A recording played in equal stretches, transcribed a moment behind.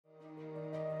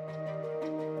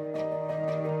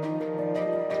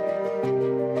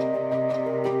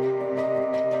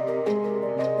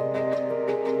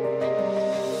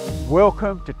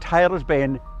Welcome to Taylor's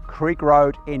Bend, Creek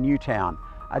Road in Newtown,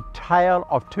 a tale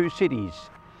of two cities,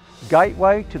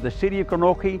 gateway to the city of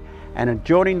Glenorchy and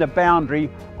adjoining the boundary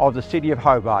of the city of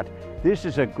Hobart. This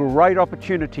is a great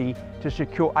opportunity to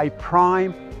secure a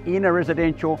prime inner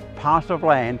residential parcel of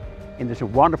land in this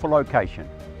wonderful location.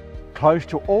 Close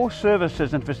to all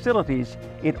services and facilities,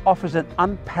 it offers an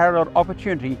unparalleled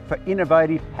opportunity for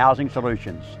innovative housing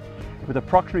solutions. With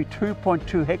approximately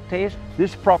 2.2 hectares,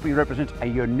 this property represents a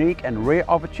unique and rare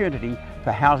opportunity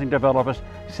for housing developers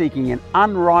seeking an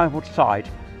unrivaled site,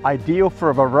 ideal for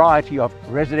a variety of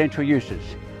residential uses.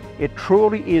 It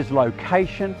truly is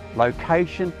location,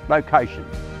 location, location.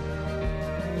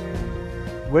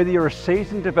 Whether you're a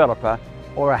seasoned developer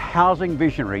or a housing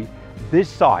visionary, this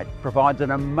site provides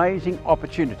an amazing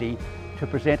opportunity to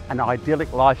present an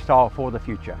idyllic lifestyle for the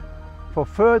future. For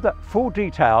further full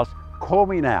details, call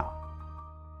me now.